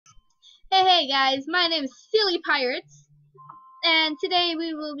Hey guys, my name is Silly Pirates, and today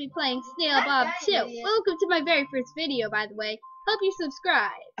we will be playing Snailbob 2. Welcome to my very first video, by the way. Hope you subscribe.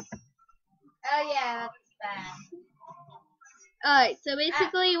 Oh yeah, that's bad. Alright, so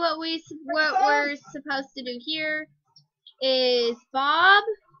basically what we're supposed to do here is Bob.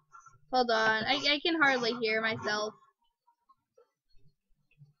 Hold on, I can hardly hear myself.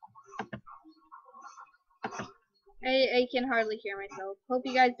 I can hardly hear myself. Hope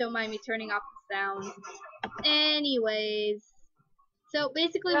you guys don't mind me turning off the sound. Anyways, so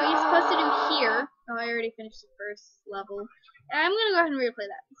basically what you're supposed to do here, oh, I already finished the first level, and I'm going to go ahead and replay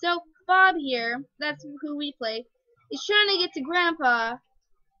that. So Bob here, that's who we play, is trying to get to Grandpa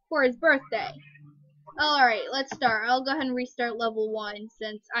for his birthday. Alright, let's start. I'll go ahead and restart level 1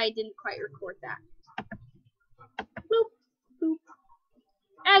 since I didn't quite record that. Boop, boop.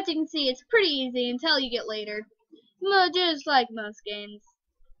 As you can see, it's pretty easy until you get later. Just like most games.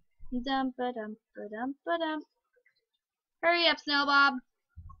 Dum ba dum ba dum ba dum. Hurry up, Snailbob.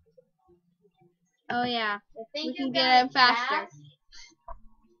 Oh yeah, we can get it faster.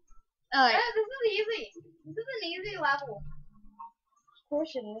 Alright. Oh, this is easy. This is an easy level. Of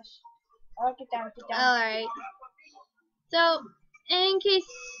course it is. I'll get down, get down. Alright. So,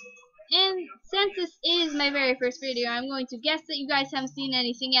 since this is my very first video, I'm going to guess that you guys haven't seen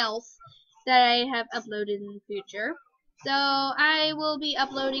anything else that I have uploaded in the future. So I will be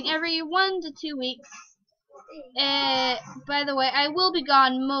uploading every 1 to 2 weeks. By the way, I will be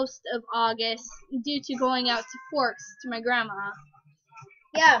gone most of August due to going out to Forks to my grandma.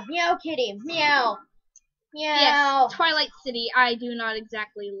 Yeah, meow kitty, meow. Meow. Yes, Twilight City I do not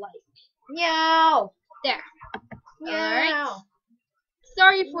exactly like. Meow. There. Meow. Alright.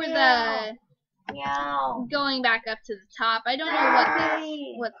 Sorry for Meow. the Meow. going back up to the top. I don't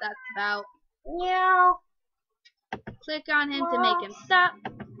know what that's about. Meow. Click on him to make him stop.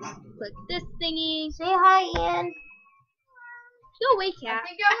 Click this thingy. Say hi, Ian. Go away, cat. I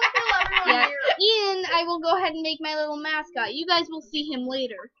think I will kill everyone Yeah, here. Ian, I will go ahead and make my little mascot. You guys will see him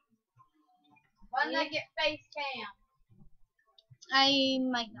later. When they get face cam. I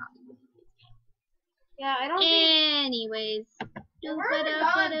might not. Yeah, I don't think. Anyways. Where are the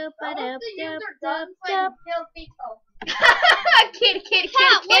guns? I hope they use their guns so I can kill people. Kitty.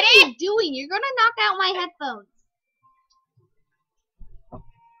 Cat, what are you doing? You're gonna knock out my headphones.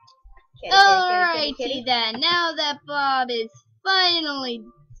 Alrighty then. Now that Bob is finally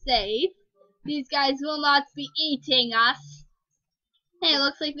safe, these guys will not be eating us. Hey, it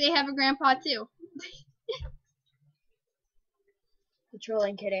looks like they have a grandpa too.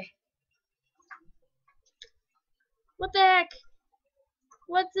 Controlling kitty. What the heck?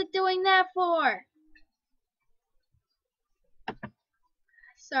 What's it doing that for?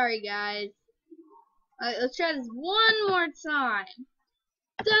 Sorry guys. Alright, let's try this one more time.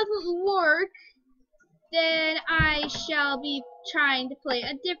 Doesn't work, then I shall be trying to play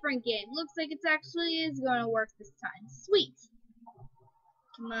a different game. Looks like it actually is going to work this time. Sweet.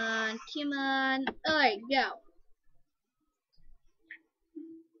 Come on, come on. Alright, go.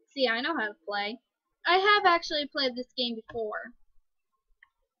 See, I know how to play. I have actually played this game before.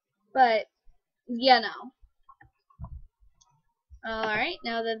 But, you know. Alright,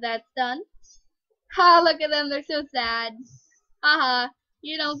 now that that's done. Ha, look at them, they're so sad. Haha.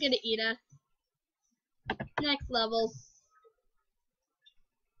 You don't get to eat us. Next level.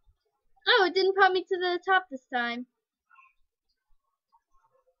 Oh, it didn't put me to the top this time.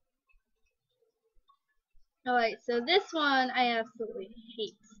 Alright, so this one I absolutely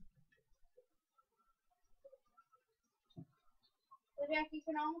hate. So Jack, you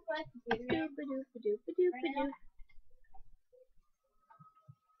can almost play computer now.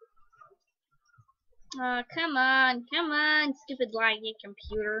 Oh, come on, stupid laggy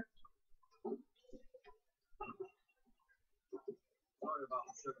computer. Sorry about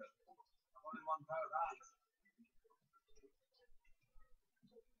the sugar. Only one pair of hands.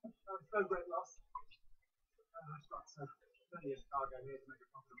 Oh, it's no great loss. I've got plenty of cargo here to make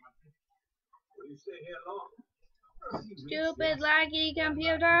a profit of my trip. Will you stay here long? Stupid laggy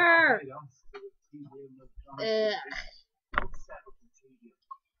computer. Ugh.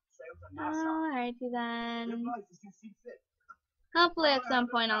 Alrighty then. Hopefully at some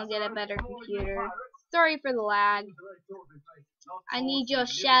point I'll get a better computer. Sorry for the lag. I need your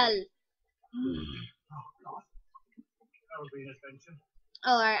shell.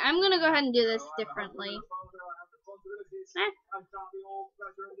 Alright, I'm gonna go ahead and do this differently.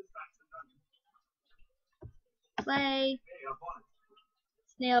 Play.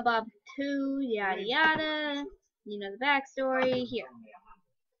 Snailbob 2, yada yada. You know the backstory. Here.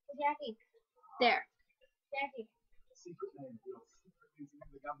 Jackie. There. Jackie.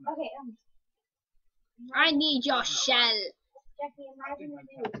 governor. Okay, I need your shell. Jackie, imagine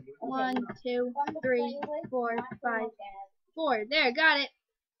if you. 1, 2, One to 3, play with, 4, not to 5, look at. 4. There, got it.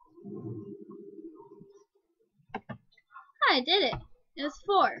 I did it. It was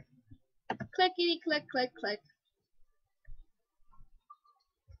 4. Clickety click click click.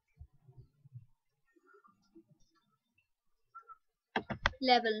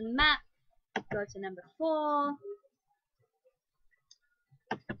 Level map. Go to number 4.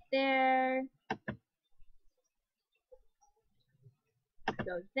 There.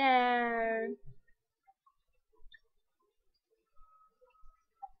 Go there.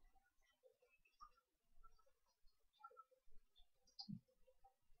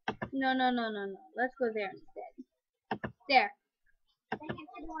 No. Let's go there instead. There. Dang, it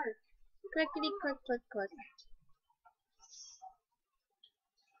didn't work. Clickety click click click.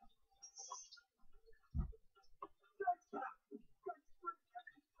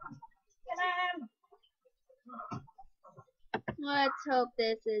 Get him! Let's hope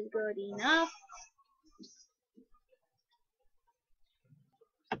this is good enough.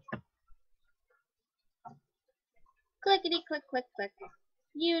 Clickety click click click.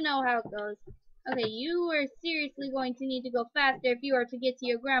 You know how it goes. Okay, you are seriously going to need to go faster if you are to get to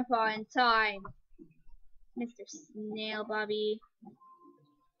your grandpa in time. Mr. Snailbob.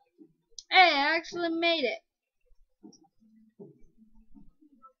 Hey, I actually made it.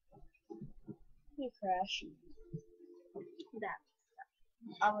 You crashed. That.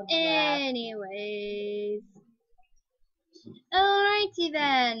 I would laugh. Anyways. Alrighty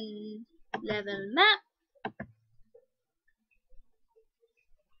then. Level map.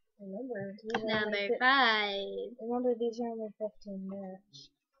 Remember, these are Number only 5. remember, these are only 15 minutes.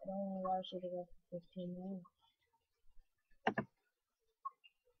 It only allows you to go for 15 minutes.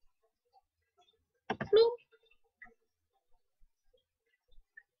 Bloop.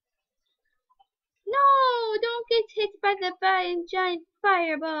 No, don't get hit by the giant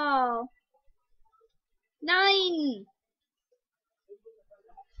fireball. 9.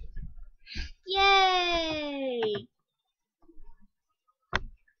 Yay!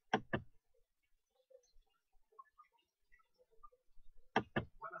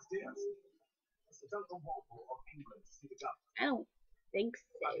 Buenos dias. It's the Duncan Walpole of England to see the governor. I don't think so.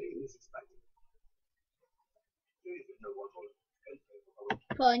 Nothing is expected.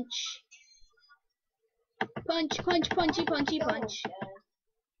 Punch. Punch, punch, punchy, punchy, punch.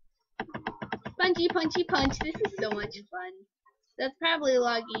 Punchy, punchy, punch. This is so much fun. That's probably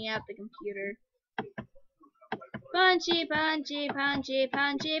logging out the computer. Punchy, punchy, punchy,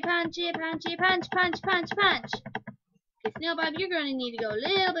 punchy, punchy, punchy, punch, punch, punch, punch. Okay, Snailbob, you're going to need to go a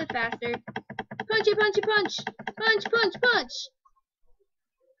little bit faster. Punchy, punchy, punch. Punch, punch, punch.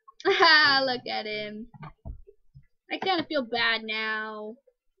 Haha, look at him. I kind of feel bad now.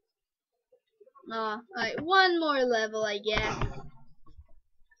 Alright, one more level, I guess.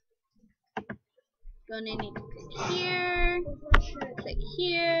 Gonna need to click here. Click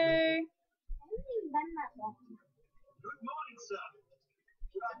here. Good morning, sir.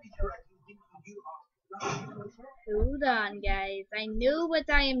 Should I be correct in thinking you are? Hold on, guys. I know what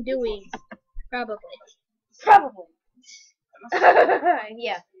I am doing. Probably. Probably.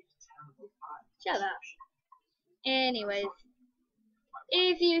 Yeah. Shut up. Anyways.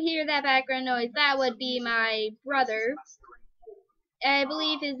 If you hear that background noise, that would be my brother. I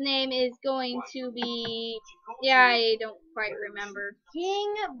believe his name is going to be... Yeah, I don't quite remember.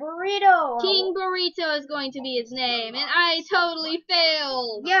 King Burrito. King Burrito is going to be his name, and I totally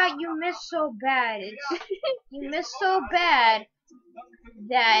failed. Yeah, you missed so bad. You missed so bad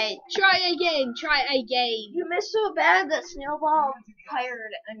that Try again, try again. you missed so bad that Snailbob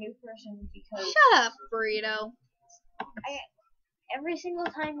hired a new person because Shut up, Burrito. every single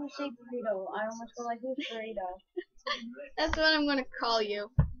time you say burrito, I almost go like, who's burrito? That's what I'm gonna call you.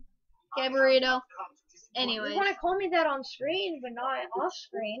 Okay, Burrito? You Anyways. want to call me that on screen, but not off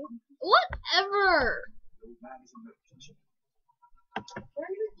screen. Whatever.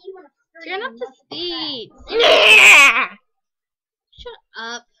 Turn up the speed. Shut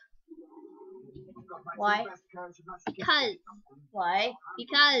up. Why? Because. Why?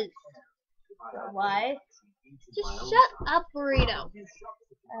 Because. Why? Just shut up, Burrito.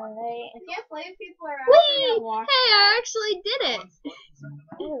 Alright. I can't play if people are Whee! Hey, I actually did it.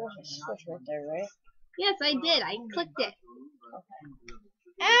 Oh, there's a switch right there, right? Yes, I did. I clicked it.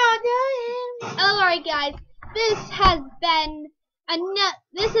 Ow, dang! Alright, guys. This has been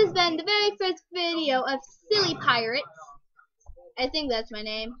the very first video of Silly Pirates. I think that's my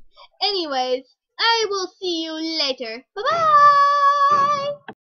name. Anyways, I will see you later. Bye-bye!